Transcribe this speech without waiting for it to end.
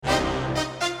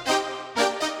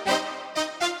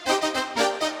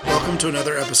to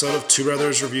another episode of Two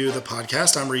Brothers Review the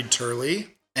Podcast. I'm Reed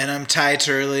Turley. And I'm Ty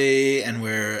Turley, and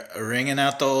we're ringing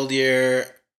out the old year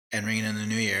and ringing in the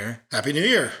new year. Happy New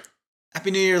Year.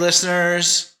 Happy New Year,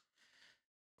 listeners.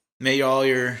 May all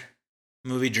your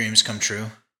movie dreams come true.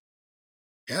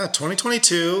 Yeah,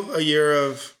 2022, a year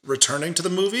of returning to the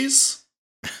movies.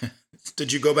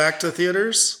 Did you go back to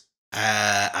theaters?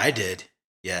 I did,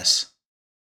 yes.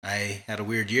 I had a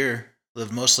weird year.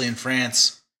 Lived mostly in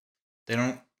France. They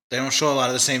don't show a lot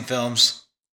of the same films.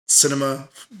 Cinema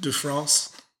de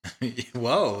France.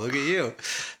 Whoa, look at you.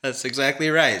 That's exactly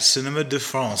right. Cinema de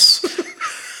France.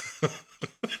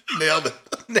 Nailed it.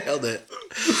 Nailed it.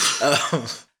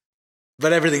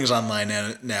 But everything's online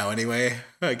now anyway,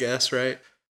 I guess, right?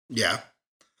 Yeah.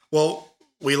 Well,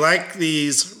 we like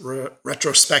these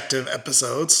retrospective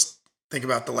episodes. Think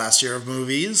about the last year of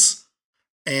movies.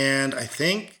 And I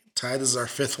think, Ty, this is our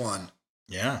fifth one.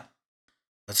 Yeah.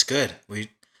 That's good. We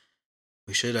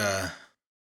should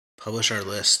publish our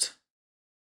list.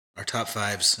 Our top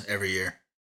fives every year.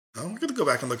 Oh, we're going to go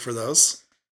back and look for those.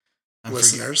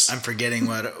 Listeners. I'm forgetting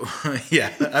what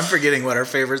I'm forgetting what our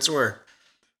favorites were.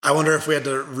 I wonder if we had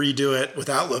to redo it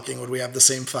without looking, would we have the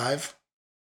same five?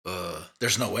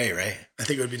 There's no way, right? I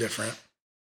think it would be different.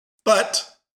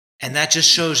 And that just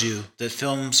shows you that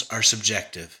films are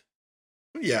subjective.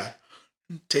 Yeah.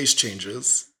 Taste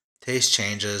changes. Taste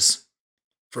changes.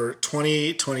 For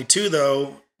 2022,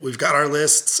 though, we've got our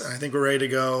lists, and I think we're ready to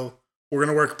go. We're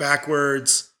going to work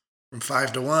backwards from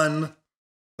 5 to 1,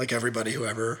 like everybody who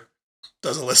ever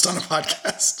does a list on a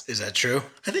podcast. Is that true?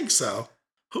 I think so.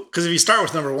 Because if you start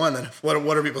with number 1, then what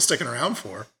are people sticking around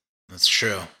for? That's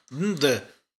true. The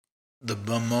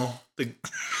bummo.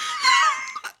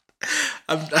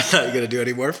 I'm not going to do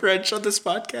any more French on this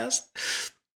podcast.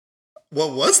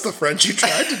 What was the French you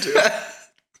tried to do?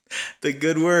 The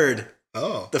good word.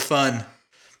 Oh. The fun.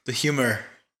 The humor.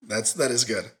 That is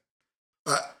good.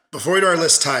 Before we do our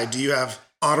list, Ty, do you have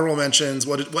honorable mentions?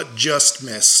 What just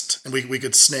missed? And we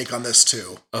could snake on this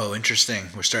too. Oh, interesting.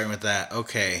 We're starting with that.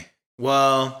 Okay.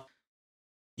 Well,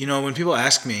 when people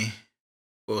ask me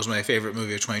what was my favorite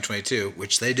movie of 2022,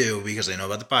 which they do because they know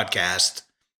about the podcast,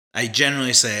 I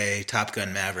generally say Top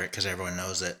Gun Maverick because everyone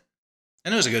knows it.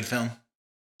 And it was a good film.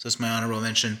 So it's my honorable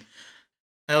mention.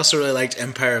 I also really liked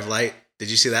Empire of Light. Did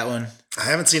you see that one? I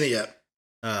haven't seen it yet.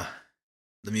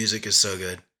 The music is so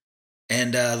good.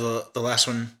 And the last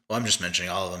one, well, I'm just mentioning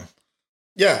all of them.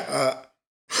 Yeah.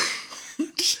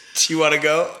 Do you want to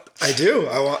go? I do.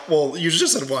 Well, you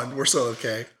just said one. We're still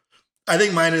okay. I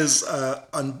think mine is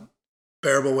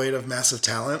Unbearable Weight of Massive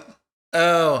Talent.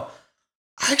 Oh.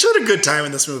 I actually had a good time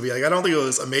in this movie. I don't think it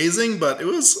was amazing, but it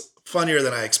was funnier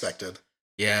than I expected.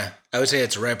 Yeah. I would say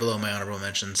it's right below my honorable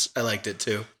mentions. I liked it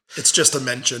too. It's just a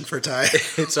mention for Ty.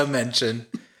 It's a mention.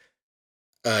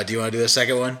 Do you want to do the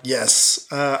second one? Yes.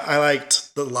 I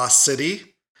liked The Lost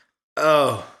City.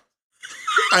 Oh.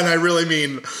 And I really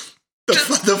mean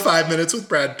the 5 minutes with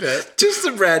Brad Pitt. Just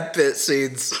the Brad Pitt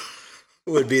scenes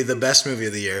would be the best movie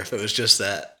of the year if it was just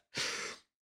that.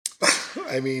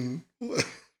 I mean,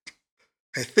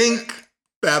 I think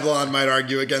Babylon might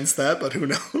argue against that, but who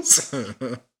knows?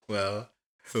 Well,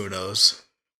 who knows?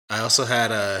 I also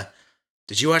had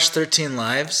did you watch 13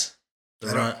 Lives?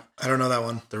 I don't know that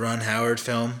one. The Ron Howard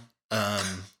film,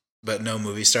 but no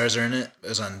movie stars are in it. It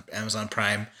was on Amazon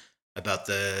Prime about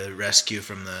the rescue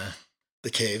from the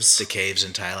caves. The caves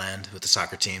in Thailand with the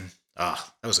soccer team. Oh,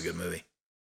 that was a good movie.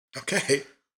 Okay.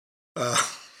 I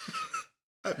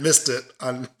missed it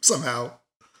somehow.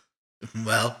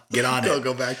 Well, get on it. I'll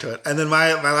go back to it. And then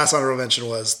my last honorable mention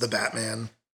was The Batman,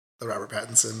 the Robert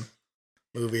Pattinson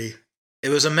movie. It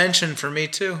was a mention for me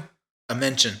too. A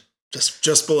mention.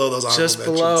 Just below those honorable mentions. Just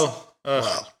below.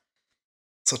 Wow.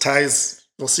 So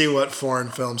we'll see what foreign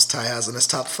films Ty has in his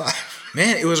top 5.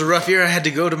 Man, it was a rough year. I had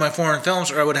to go to my foreign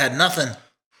films or I would have had nothing.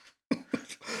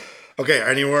 Okay,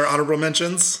 any more honorable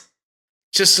mentions?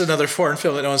 Just another foreign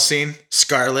film that no one's seen.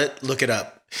 Scarlet, look it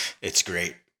up. It's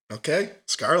great. Okay,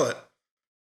 Scarlet.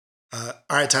 All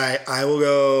right, Ty, I will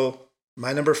go.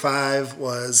 My number 5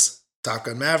 was Top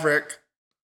Gun Maverick.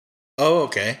 Oh,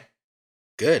 okay.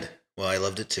 Good. Well, I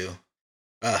loved it too.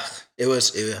 It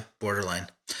was borderline.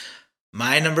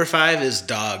 My number 5 is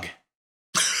Dog.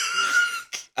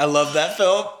 I love that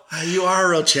film. You are a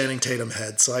real Channing Tatum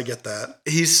head, so I get that.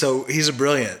 He's a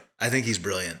brilliant. I think he's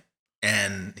brilliant.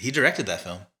 And he directed that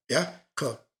film. Yeah,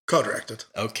 co-directed.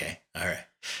 Okay, all right.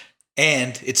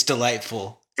 And it's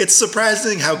delightful. It's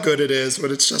surprising how good it is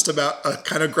when it's just about a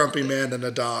kind of grumpy man and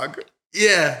a dog.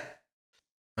 Yeah.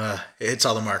 It's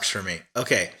all the marks for me.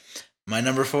 Okay, my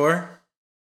number 4,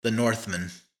 The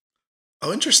Northman.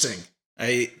 Oh, interesting.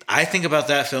 I think about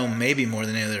that film maybe more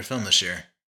than any other film this year.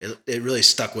 It really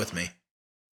stuck with me.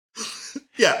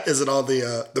 Yeah, is it all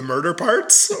the murder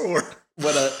parts or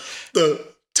What a the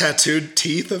tattooed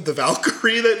teeth of the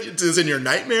Valkyrie that is in your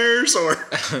nightmares? Or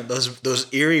those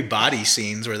eerie body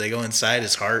scenes where they go inside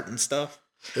his heart and stuff.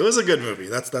 it was a good movie.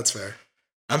 That's fair.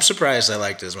 I'm surprised I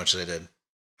liked it as much as I did.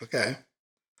 Okay.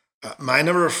 My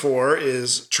number 4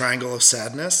 is Triangle of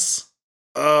Sadness.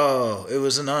 Oh, it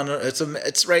was an honor.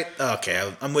 It's right.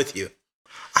 Okay, I'm with you.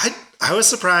 I was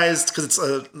surprised because it's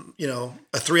a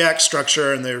 3-act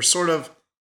structure and they're sort of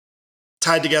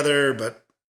tied together, but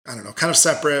I don't know, kind of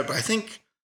separate. But I think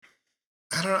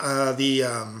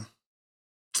the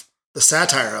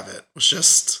satire of it was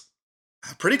just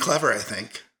pretty clever, I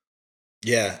think.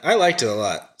 Yeah, I liked it a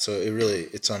lot. So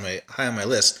it's on high on my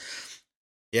list.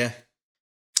 Yeah.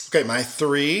 Okay, my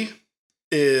 3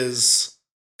 is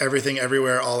Everything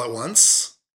Everywhere All at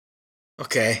Once.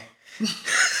 Okay.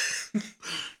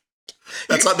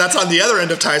 That's on the other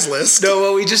end of Ty's list. No,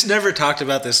 well, we just never talked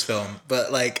about this film,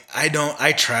 but like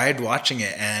I tried watching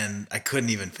it and I couldn't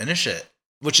even finish it.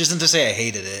 Which isn't to say I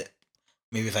hated it.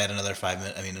 Maybe if I had another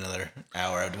another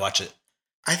hour, I'd watch it.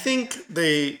 I think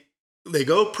they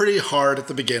go pretty hard at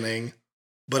the beginning,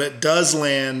 but it does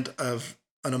land of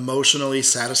an emotionally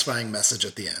satisfying message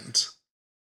at the end.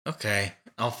 Okay,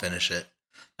 I'll finish it.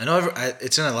 I know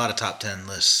it's in a lot of top 10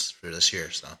 lists for this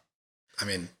year, so. I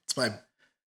mean, it's my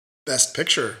best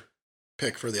picture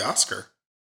pick for the Oscar.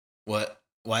 What?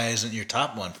 Why isn't your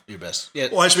top one your best? Yeah.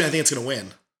 Well, actually, I think it's going to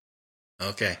win.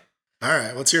 Okay. All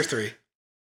right, what's your 3?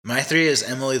 My 3 is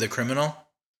Emily the Criminal.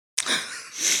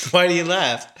 Why do you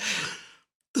laugh?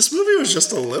 This movie was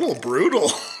just a little brutal.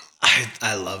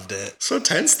 I loved it. So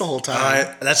tense the whole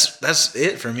time. That's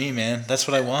it for me, man. That's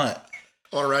what I want.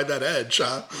 I want to ride that edge,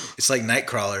 huh? It's like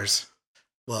Nightcrawlers.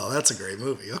 Well, that's a great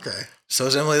movie. Okay. So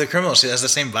is Emily the Criminal. She has the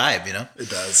same vibe, you know? It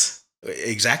does.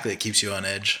 Exactly. It keeps you on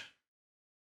edge.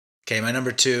 Okay, my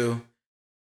number 2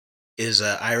 is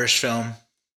an Irish film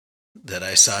that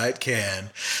I saw at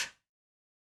Cannes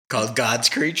called God's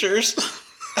Creatures.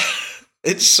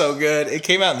 It's so good. It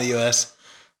came out in the U.S.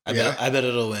 I bet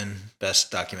it'll win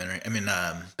best documentary.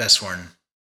 Best foreign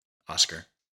Oscar.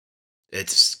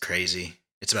 It's crazy.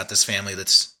 It's about this family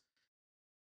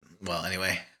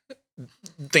anyway,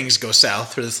 things go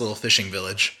south for this little fishing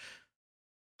village.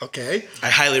 Okay.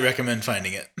 I highly recommend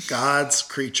finding it. God's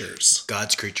Creatures.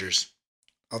 God's Creatures.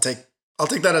 I'll take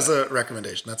that as a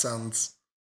recommendation. That sounds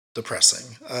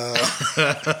depressing.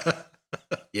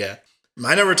 Yeah.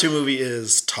 My number 2 movie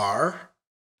is Tar.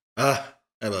 I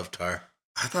love Tar.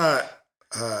 I thought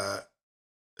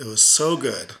it was so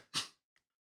good.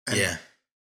 And yeah.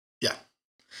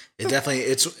 It definitely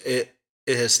it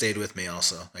has stayed with me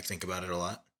also. I think about it a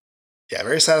lot. Yeah,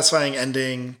 very satisfying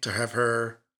ending to have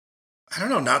her, I don't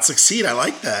know, not succeed. I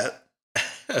like that.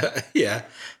 Yeah.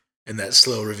 And that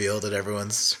slow reveal that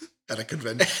everyone's at a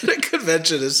convention. At a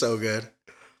convention is so good.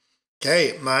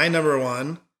 Okay, my number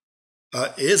 1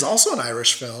 is also an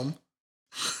Irish film.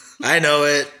 I know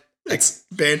it. It's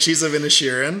Banshees of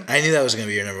Inisherin. I knew that was going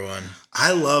to be your number 1.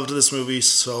 I loved this movie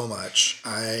so much.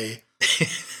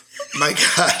 My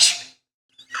gosh.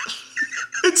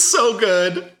 It's so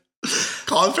good.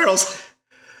 Colin Farrell's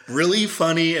really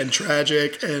funny and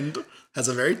tragic and has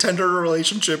a very tender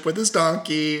relationship with his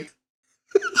donkey.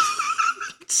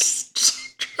 It's so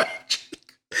tragic.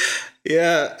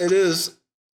 Yeah, it is.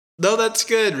 No, that's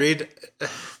good, Reed.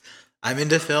 I'm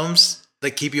into films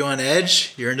that keep you on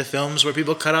edge. You're into films where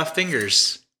people cut off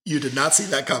fingers. You did not see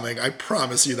that coming. I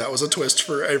promise you that was a twist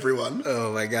for everyone.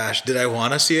 Oh my gosh. Did I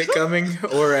want to see it coming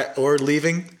or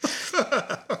leaving?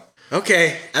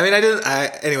 Okay. I mean,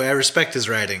 anyway, I respect his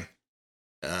writing,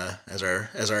 as our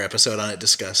episode on it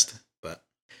discussed, but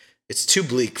it's too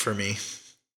bleak for me.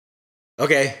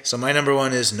 Okay. So my number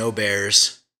 1 is No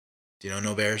Bears. Do you know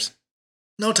No Bears?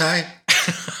 No, Ty.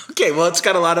 Okay. Well, it's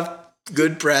got a lot of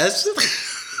good press.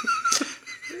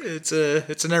 It's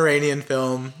an Iranian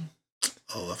film.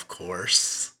 Oh, of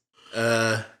course.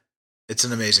 It's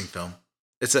an amazing film.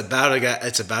 It's about a guy.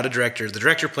 It's about a director. The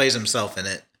director plays himself in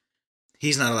it.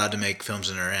 He's not allowed to make films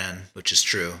in Iran, which is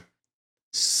true.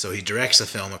 So he directs a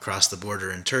film across the border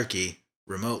in Turkey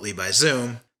remotely by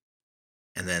Zoom,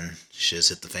 and then shiz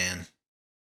hit the fan.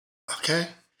 Okay,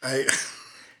 I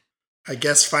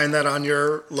guess find that on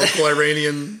your local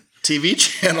Iranian TV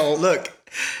channel. Look,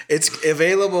 it's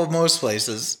available most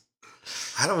places.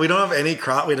 We don't have any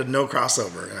we had no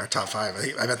crossover in our top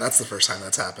 5. I bet that's the first time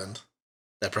that's happened.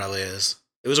 That probably is.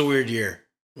 It was a weird year.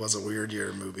 It was a weird year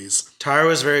of movies. Tar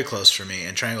was very close for me,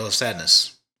 and Triangle of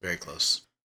Sadness, very close.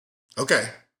 Okay.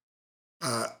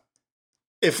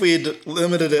 if we'd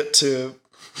limited it to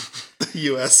the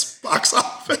U.S. box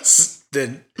office,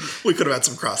 Then, we could have had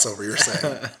some crossover, you're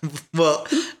saying. well,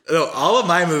 no, all of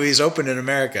my movies opened in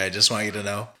America. I just want you to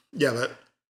know. Yeah, but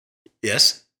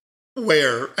Yes.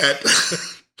 where? At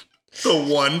the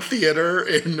one theater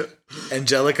in...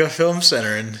 Angelica Film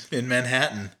Center in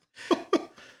Manhattan.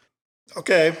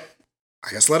 Okay.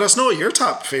 I guess let us know what your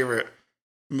top favorite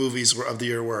movies of the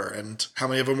year were and how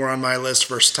many of them were on my list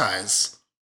versus Ty's.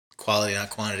 Quality, not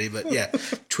quantity, but yeah.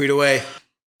 Tweet away.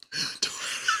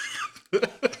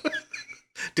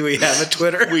 Do we have a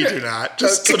Twitter? We do not.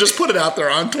 So just put it out there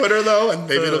on Twitter, though, and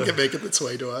maybe it'll make its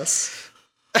way to us.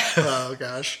 Oh,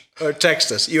 gosh. Or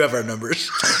text us. You have our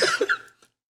numbers.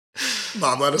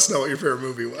 Mom, let us know what your favorite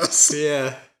movie was.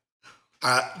 Yeah.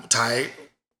 Ty,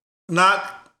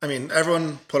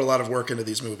 everyone put a lot of work into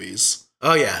these movies,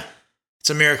 Oh, yeah. It's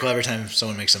a miracle every time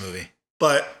someone makes a movie.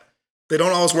 but they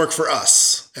don't always work for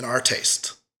us and our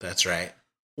taste. That's right.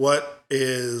 What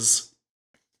is,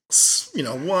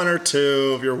 one or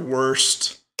two of your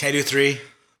worst? Can I do 3?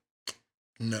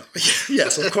 No.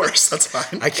 Yes, of course. That's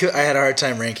fine. I had a hard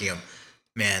time ranking them.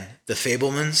 Man, The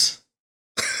Fablemans.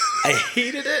 I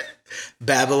hated it.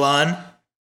 Babylon.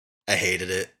 I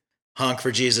hated it. Honk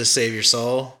for Jesus, Save Your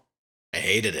Soul. I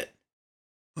hated it.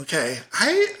 Okay.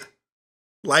 I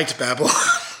liked Babylon.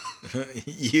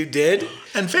 You did?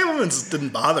 And Fablemans didn't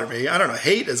bother me. I don't know.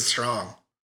 Hate is strong.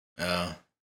 Oh,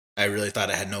 I really thought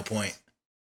it had no point.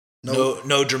 No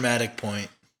No dramatic point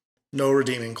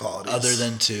redeeming qualities. other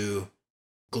than to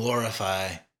glorify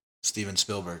Steven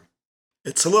Spielberg.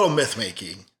 It's a little myth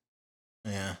making.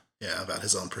 Yeah. Yeah, about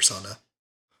his own persona.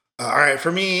 All right,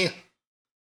 for me,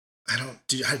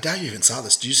 I doubt you even saw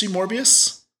this. Did you see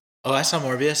Morbius? Oh, I saw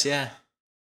Morbius, yeah.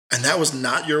 And that was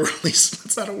not your release.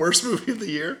 That's not a worst movie of the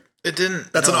year. It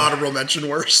didn't. That's no. an honorable mention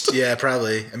worst. Yeah,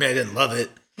 probably. I mean, I didn't love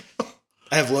it.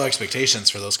 I have low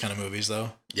expectations for those kind of movies,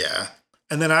 though. Yeah.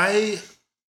 And then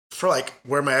for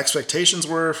where my expectations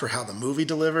were for how the movie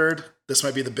delivered, this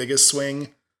might be the biggest swing.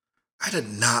 I did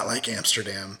not like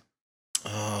Amsterdam.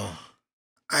 Oh.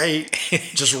 I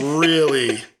just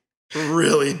really,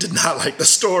 really did not like the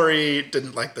story,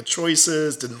 didn't like the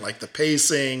choices, didn't like the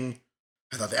pacing.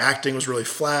 I thought the acting was really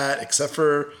flat, except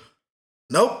for,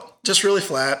 nope, just really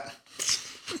flat.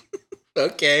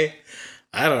 Okay.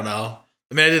 I don't know.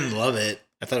 I mean, I didn't love it.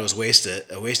 I thought it was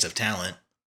a waste of talent.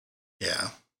 Yeah.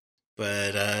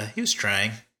 But he was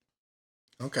trying.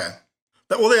 Okay.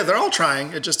 They're all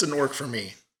trying. It just didn't work for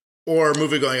me or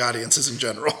movie-going audiences in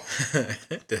general.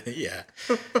 Yeah.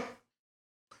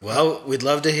 Well, we'd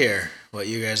love to hear what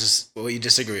you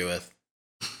disagree with.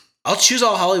 I'll choose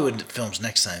all Hollywood films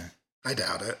next time. I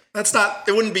doubt it.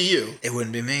 It wouldn't be you. It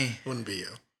wouldn't be me. It wouldn't be you.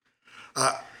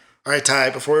 All right, Ty,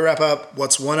 before we wrap up,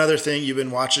 what's one other thing you've been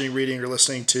watching, reading, or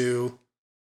listening to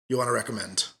you want to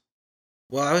recommend?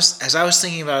 Well, as I was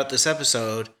thinking about this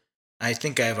episode, I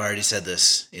think I've already said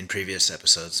this in previous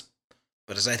episodes,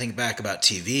 but as I think back about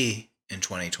TV in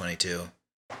 2022,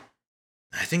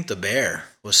 I think The Bear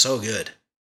was so good.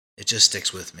 It just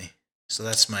sticks with me. So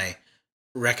that's my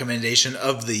recommendation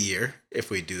of the year, if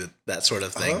we do that sort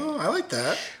of thing. Oh, I like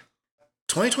that.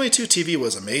 2022 TV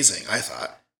was amazing, I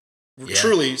thought. Yeah.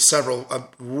 Truly several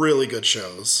really good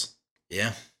shows.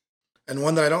 Yeah. And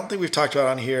one that I don't think we've talked about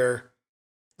on here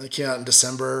that came out in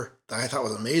December that I thought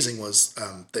was amazing was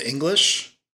The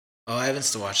English. Oh, I haven't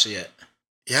still watched it yet.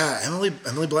 Yeah, Emily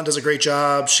Blunt does a great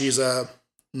job. She's a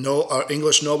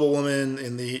English noblewoman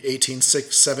in the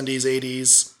 1870s,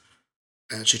 80s.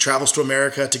 And she travels to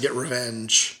America to get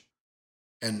revenge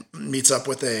and meets up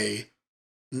with a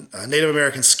Native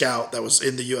American scout that was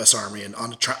in the U.S. Army and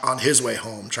on his way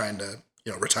home trying to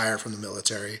retire from the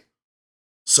military.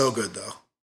 So good, though.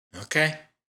 Okay.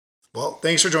 Well,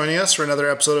 thanks for joining us for another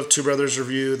episode of Two Brothers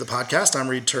Review the podcast. I'm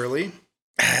Reed Turley.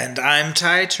 And I'm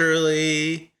Ty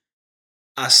Turley.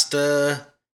 Hasta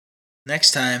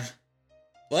next time.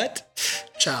 What?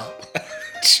 Ciao.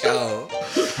 Ciao.